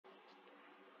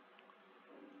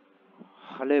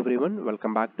Hello everyone,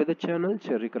 welcome back to the channel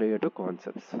Cherry Creative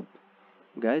Concepts.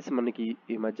 Guys మనకి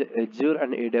ఈ మధ్య Azure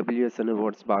and AWS అనే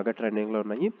words బాగా ట్రెండింగ్లో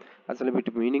ఉన్నాయి. అసలు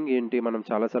వీటి మీనింగ్ ఏంటి మనం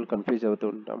చాలాసార్లు కన్ఫ్యూజ్ అవుతూ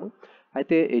ఉంటాము.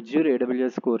 అయితే ఎజ్యూర్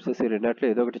ఏడబ్ల్యూఎస్ కోర్సెస్ ఈ రెండిట్లో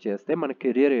ఏదో ఒకటి చేస్తే మన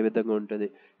కెరియర్ ఏ విధంగా ఉంటుంది,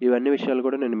 ఇవన్నీ విషయాలు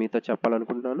కూడా నేను మీతో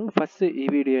చెప్పాలనుకుంటున్నాను. ఫస్ట్ ఈ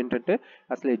వీడియో ఏంటంటే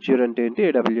అసలు ఎజ్యూర్ అంటే ఏంటి,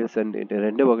 ఏడబ్ల్యూఎస్ అంటే ఏంటి,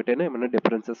 రెండు ఒకటేనా, ఏమైనా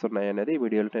డిఫరెన్సెస్ ఉన్నాయనేది ఈ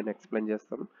వీడియోలో నేను ఎక్స్ప్లెయిన్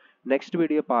చేస్తాను. నెక్స్ట్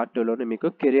వీడియో పార్ట్ 2లోనే మీకు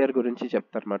కెరియర్ గురించి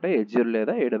చెప్తారనమాట. ఎజ్యూర్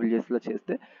లేదా ఏడబ్ల్యూఎస్లో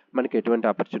చేస్తే మనకి ఎటువంటి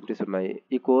ఆపర్చునిటీస్ ఉన్నాయి,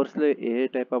 ఈ కోర్సులో ఏ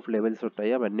టైప్ ఆఫ్ లెవెల్స్ ఉంటాయి,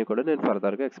 అవన్నీ కూడా నేను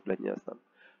ఫర్దర్గా ఎక్స్ప్లెయిన్ చేస్తాను.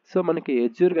 సో మనకి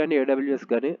ఎజ్యూర్ కానీ ఏడబ్ల్యూఎస్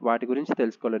కానీ వాటి గురించి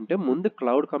తెలుసుకోవాలంటే ముందు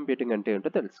క్లౌడ్ కంప్యూటింగ్ అంటే ఏంటో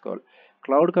తెలుసుకోవాలి.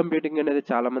 క్లౌడ్ కంప్యూటింగ్ అనేది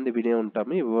చాలామంది వినే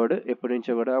ఉంటాము, ఈ వర్డ్ ఎప్పటి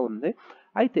నుంచో కూడా ఉంది.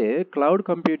 అయితే క్లౌడ్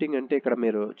కంప్యూటింగ్ అంటే ఇక్కడ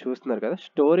మీరు చూస్తున్నారు కదా,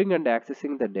 storing and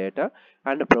accessing the data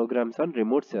and programmes on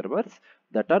remote servers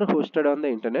that are hosted on the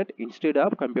internet instead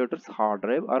of computers hard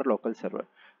drive are local server.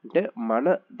 అంటే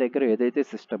మన దగ్గర ఏదైతే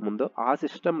సిస్టమ్ ఉందో ఆ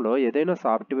సిస్టంలో ఏదైనా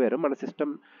సాఫ్ట్వేర్ మన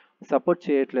సిస్టమ్ సపోర్ట్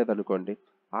చేయట్లేదు అనుకోండి,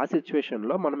 ఆ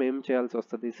సిచ్యువేషన్లో మనం ఏం చేయాల్సి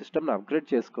వస్తుంది, సిస్టమ్ని అప్గ్రేడ్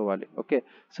చేసుకోవాలి. ఓకే,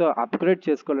 సో అప్గ్రేడ్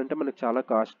చేసుకోవాలంటే మనకు చాలా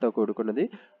కాస్ట్తో కూడుకున్నది.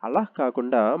 అలా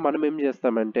కాకుండా మనం ఏం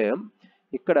చేస్తామంటే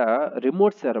ఇక్కడ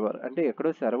రిమోట్ సర్వర్ అంటే ఎక్కడో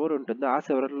సర్వర్ ఉంటుంది, ఆ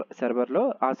సర్వర్లో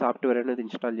ఆ సాఫ్ట్వేర్ అనేది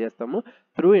ఇన్స్టాల్ చేస్తాము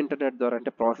త్రూ ఇంటర్నెట్ ద్వారా.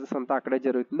 అంటే ప్రాసెస్ అంతా అక్కడే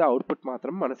జరుగుతుంది, అవుట్పుట్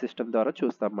మాత్రం మన సిస్టమ్ ద్వారా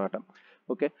చూస్తాం అన్నమాట.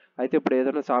 ఓకే, అయితే ఇప్పుడు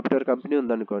ఏదైనా సాఫ్ట్వేర్ కంపెనీ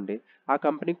ఉందనుకోండి, ఆ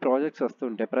కంపెనీకి ప్రాజెక్ట్స్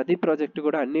వస్తుంటాయి. ప్రతి ప్రాజెక్ట్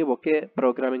కూడా అన్నీ ఒకే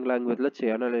ప్రోగ్రామింగ్ లాంగ్వేజ్లో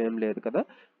చేయాలని ఏం లేదు కదా,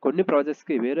 కొన్ని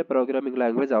ప్రాజెక్ట్స్కి వేరే ప్రోగ్రామింగ్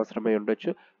లాంగ్వేజ్ అవసరమై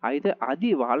ఉండొచ్చు. అయితే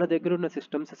అది వాళ్ళ దగ్గర ఉన్న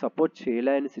సిస్టమ్స్ సపోర్ట్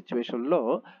చేయలేని సిచ్యువేషన్లో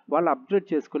వాళ్ళు అప్గ్రేడ్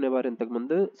చేసుకునేవారు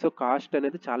ఇంతకుముందు. సో కాస్ట్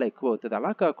అనేది చాలా ఎక్కువ అవుతుంది.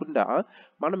 అలా కాకుండా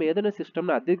మనం ఏదైనా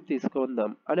సిస్టమ్ని అద్దెకి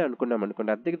తీసుకుందాం అని అనుకున్నాం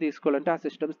అనుకోండి, అద్దెకి తీసుకోవాలంటే ఆ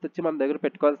సిస్టమ్స్ తెచ్చి మన దగ్గర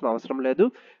పెట్టుకోవాల్సిన అవసరం లేదు.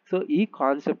 సో ఈ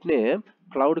కాన్సెప్ట్నే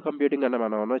క్లౌడ్ కంప్యూటింగ్ అని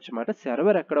మనం అనొచ్చు అన్నమాట.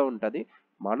 సర్వర్ ఎక్కడ ఉంటుంది,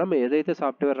 మనం ఏదైతే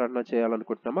సాఫ్ట్వేర్ రన్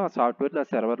చేయాలనుకుంటున్నామో ఆ సాఫ్ట్వేర్ని ఆ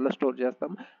సర్వర్లో స్టోర్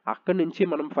చేస్తాం. అక్కడి నుంచి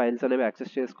మనం ఫైల్స్ అనేవి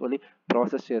యాక్సెస్ చేసుకొని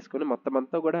ప్రాసెస్ చేసుకొని మొత్తం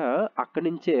అంతా కూడా అక్కడి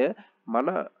నుంచే మన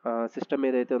సిస్టమ్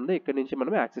ఏదైతే ఉందో ఇక్కడి నుంచి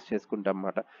మనం యాక్సెస్ చేసుకుంటాం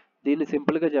అన్నమాట. దీన్ని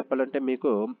సింపుల్గా చెప్పాలంటే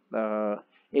మీకు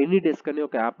ఎనీ డెస్క్ అని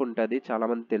ఒక యాప్ ఉంటుంది,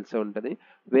 చాలామంది తెలిసే ఉంటుంది.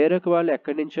 వేరొక వాళ్ళు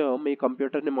ఎక్కడి నుంచో మీ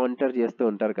కంప్యూటర్ని మానిటర్ చేస్తూ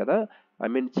ఉంటారు కదా, ఐ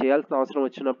మీన్ చేయాల్సిన అవసరం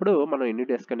వచ్చినప్పుడు మనం ఎనీ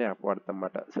డెస్క్ అనే యాప్ వాడతాం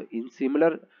అన్నమాట. సో ఇన్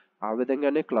సిమిలర్ ఆ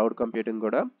విధంగానే క్లౌడ్ కంప్యూటింగ్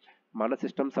కూడా మన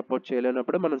సిస్టమ్ సపోర్ట్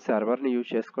చేయలేనప్పుడు మనం సర్వర్ని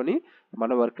యూజ్ చేసుకొని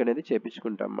మన వర్క్ అనేది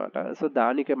చేయించుకుంటాం అన్నమాట. సో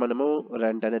దానికి మనము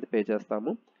రెంట్ అనేది పే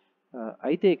చేస్తాము.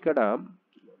 అయితే ఇక్కడ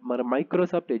మరి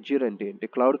మైక్రోసాఫ్ట్ ఎజ్యూర్ అంటే ఏంటి,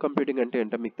 క్లౌడ్ కంప్యూటింగ్ అంటే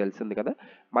ఏంటో మీకు తెలిసింది కదా,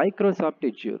 మైక్రోసాఫ్ట్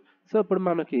ఎజ్యూర్. సో ఇప్పుడు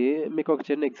మీకు ఒక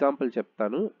చిన్న ఎగ్జాంపుల్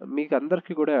చెప్తాను. మీకు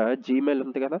అందరికీ కూడా జీమెయిల్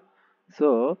ఉంది కదా, సో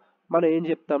మనం ఏం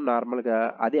చెప్తాం నార్మల్గా,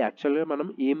 అది యాక్చువల్గా మనం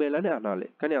ఈమెయిల్ అని అనాలి,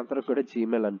 కానీ అందరికి కూడా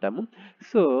జీమెయిల్ అంటాము.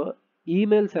 సో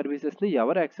ఈమెయిల్ సర్వీసెస్ని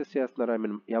ఎవరు యాక్సెస్ చేస్తున్నారు, ఐ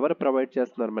మీన్ ఎవరు ప్రొవైడ్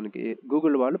చేస్తున్నారు, మనకి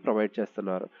గూగుల్ వాళ్ళు ప్రొవైడ్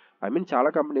చేస్తున్నారు. ఐ మీన్ చాలా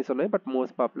కంపెనీస్ ఉన్నాయి, బట్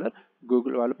మోస్ట్ పాపులర్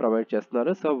గూగుల్ వాళ్ళు ప్రొవైడ్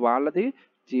చేస్తున్నారు. సో వాళ్ళది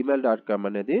gmail.com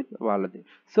అనేది వాళ్ళది.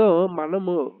 సో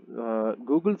మనము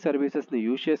గూగుల్ సర్వీసెస్ని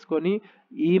యూజ్ చేసుకొని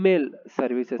ఈమెయిల్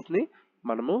సర్వీసెస్ని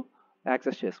మనము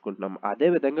యాక్సెస్ చేసుకుంటున్నాం.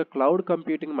 అదేవిధంగా క్లౌడ్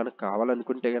కంప్యూటింగ్ మనకు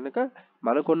కావాలనుకుంటే కనుక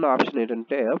మనకున్న ఆప్షన్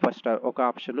ఏంటంటే, ఫస్ట్ ఒక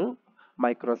ఆప్షను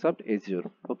మైక్రోసాఫ్ట్ ఎజ్యూర్.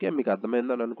 ఓకే, మీకు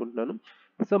అర్థమైందని అనుకుంటున్నాను.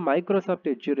 సో మైక్రోసాఫ్ట్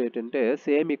ఎజ్యూర్ ఏంటంటే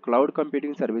సేమ్ ఈ క్లౌడ్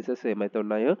కంప్యూటింగ్ సర్వీసెస్ ఏమైతే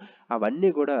ఉన్నాయో అవన్నీ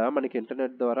కూడా మనకి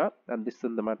ఇంటర్నెట్ ద్వారా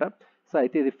అందిస్తుంది అన్నమాట. సో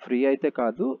అయితే ఇది ఫ్రీ అయితే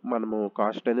కాదు, మనము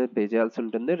కాస్ట్ అనేది పే చేయాల్సి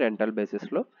ఉంటుంది రెంటల్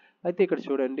బేసిస్లో. అయితే ఇక్కడ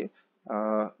చూడండి,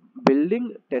 building,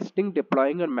 testing,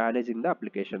 deploying and managing the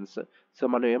applications. So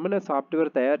మనం ఏమైనా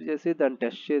సాఫ్ట్వేర్ తయారు చేసి దాన్ని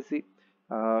టెస్ట్ చేసి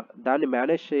దాన్ని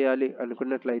మేనేజ్ చేయాలి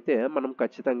అనుకున్నట్లయితే మనం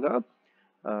ఖచ్చితంగా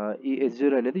ఈ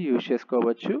ఎజ్యూర్ అనేది యూజ్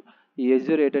చేసుకోవచ్చు. ఈ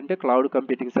ఎజ్యూర్ ఏంటంటే క్లౌడ్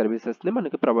కంప్యూటింగ్ సర్వీసెస్ని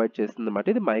మనకి ప్రొవైడ్ చేస్తుంది అన్నమాట.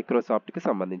 ఇది మైక్రోసాఫ్ట్కి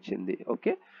సంబంధించింది.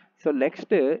 Okay, so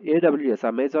next AWS,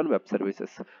 Amazon web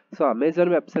services. So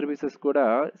Amazon web services కూడా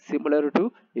సిమిలర్ టు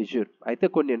ఎజ్యూర్. అయితే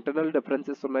కొన్ని ఇంటర్నల్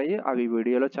డిఫరెన్సెస్ ఉన్నాయి, అవి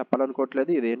వీడియోలో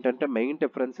చెప్పాలనుకోవట్లేదు. ఇది ఏంటంటే మెయిన్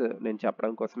డిఫరెన్స్ నేను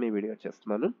చెప్పడం కోసం ఈ వీడియో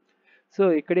చేస్తున్నాను. సో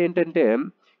ఇక్కడ ఏంటంటే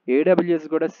ఏడబ్ల్యూఎస్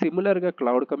కూడా సిమిలర్గా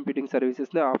క్లౌడ్ కంప్యూటింగ్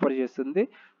సర్వీసెస్ని ఆఫర్ చేస్తుంది.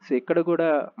 సో ఇక్కడ కూడా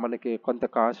మనకి కొంత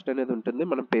కాస్ట్ అనేది ఉంటుంది,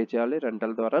 మనం పే చేయాలి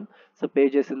రెంటల్ ద్వారా. సో పే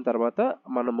చేసిన తర్వాత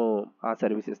మనము ఆ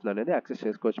సర్వీసెస్ని అనేది యాక్సెస్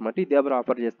చేసుకోవచ్చు అన్నమాట. ఇది ఎవరు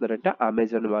ఆఫర్ చేస్తున్నారంటే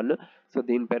అమెజాన్ వాళ్ళు. సో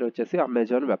దీని పేరు వచ్చేసి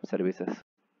అమెజాన్ వెబ్ సర్వీసెస్.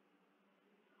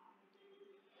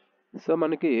 సో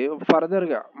మనకి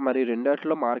ఫర్దర్గా మరి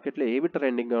రెండాటిలో మార్కెట్లో ఏవి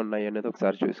ట్రెండింగ్గా ఉన్నాయి అనేది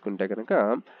ఒకసారి చూసుకుంటే కనుక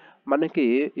మనకి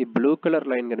ఈ బ్లూ కలర్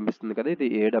లైన్ కనిపిస్తుంది కదా, ఇది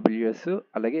ఏడబ్ల్యూఎస్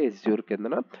అలాగే ఎజ్యూర్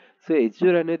కిందన. సో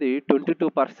ఎజ్యూర్ అనేది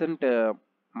 22%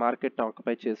 మార్కెట్ని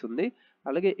ఆక్యుపై చేసింది,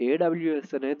 అలాగే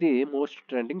ఏడబ్ల్యూఎస్ అనేది మోస్ట్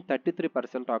ట్రెండింగ్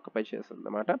 33% ఆక్యుపై చేస్తుంది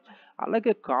అన్నమాట.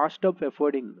 అలాగే కాస్ట్ ఆఫ్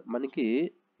ఎఫోర్డింగ్ మనకి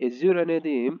ఎజ్యూర్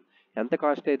అనేది ఎంత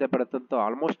కాస్ట్ అయితే పడుతుందో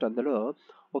ఆల్మోస్ట్ అందులో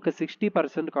ఒక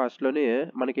 60% కాస్ట్‌లోనే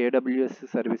మనకి ఏడబ్ల్యూఎస్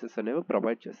సర్వీసెస్ అనేవి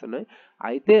ప్రొవైడ్ చేస్తున్నాయి.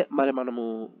 అయితే మరి మనము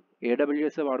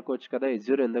ఏడబ్ల్యూఎస్సే వాడుకోవచ్చు కదా!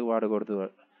 ఎజ్యూర్ ఎందుకు వాడకూడదు?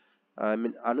 ఐ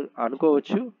మీన్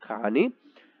అనుకోవచ్చు. కానీ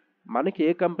మనకి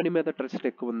ఏ కంపెనీ మీద ట్రస్ట్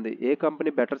ఎక్కువుంది? ఏ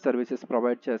కంపెనీ బెటర్ సర్వీసెస్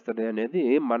ప్రొవైడ్ చేస్తది అనేది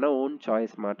మన ఓన్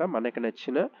చాయిస్ మాట. మనకి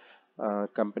నచ్చిన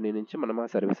కంపెనీ నుంచి మనం ఆ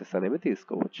సర్వీసెస్ అనేవి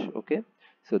తీసుకోవచ్చు. Okay.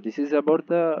 So this is about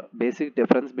the basic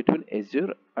difference between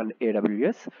Azure and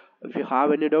AWS. If you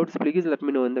have any doubts, please let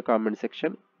me know in the comment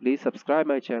section. Please subscribe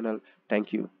my channel.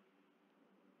 Thank you.